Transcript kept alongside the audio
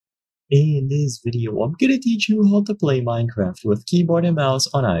In this video, I'm gonna teach you how to play Minecraft with keyboard and mouse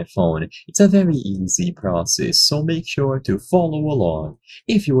on iPhone. It's a very easy process, so make sure to follow along.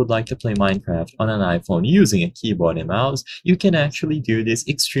 If you would like to play Minecraft on an iPhone using a keyboard and mouse, you can actually do this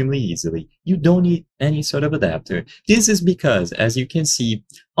extremely easily. You don't need any sort of adapter. This is because, as you can see,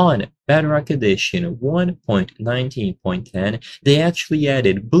 on Bedrock Edition 1.19.10, they actually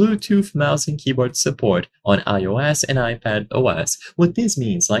added Bluetooth mouse and keyboard support on iOS and iPad OS. What this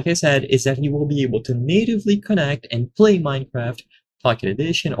means, like I said, is that you will be able to natively connect and play Minecraft Pocket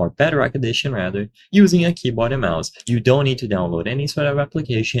Edition or Bedrock Edition rather, using a keyboard and mouse. You don't need to download any sort of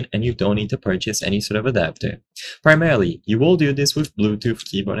application and you don't need to purchase any sort of adapter. Primarily, you will do this with Bluetooth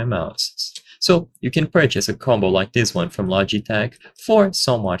keyboard and mouse. So you can purchase a combo like this one from Logitech for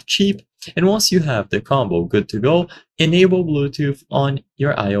somewhat cheap, and once you have the combo good to go, enable Bluetooth on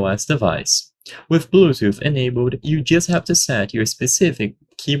your iOS device. With Bluetooth enabled, you just have to set your specific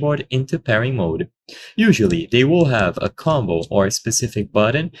keyboard into pairing mode. Usually, they will have a combo or a specific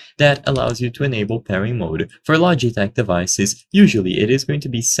button that allows you to enable pairing mode. For Logitech devices, usually it is going to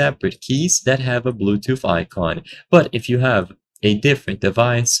be separate keys that have a Bluetooth icon, but if you have a different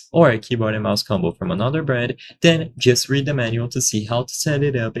device or a keyboard and mouse combo from another brand, then just read the manual to see how to set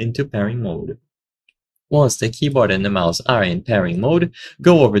it up into pairing mode. Once the keyboard and the mouse are in pairing mode,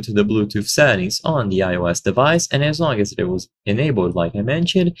 go over to the Bluetooth settings on the iOS device, and as long as it was enabled like I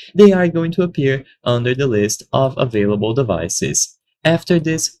mentioned, they are going to appear under the list of available devices. After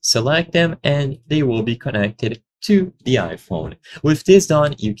this, select them and they will be connected to the iPhone. With this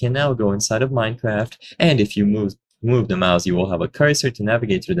done, you can now go inside of Minecraft, and if you move the mouse, you will have a cursor to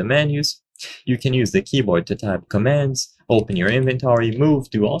navigate through the menus. You can use the keyboard to type commands, open your inventory, move,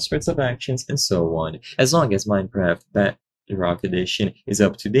 do all sorts of actions, and so on. As long as Minecraft Bedrock Edition is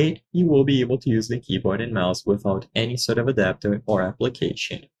up to date, you will be able to use the keyboard and mouse without any sort of adapter or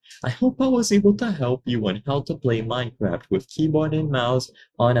application. I hope I was able to help you on how to play Minecraft with keyboard and mouse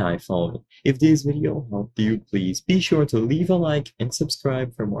on iPhone. If this video helped you, please be sure to leave a like and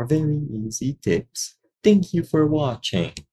subscribe for more very easy tips. Thank you for watching.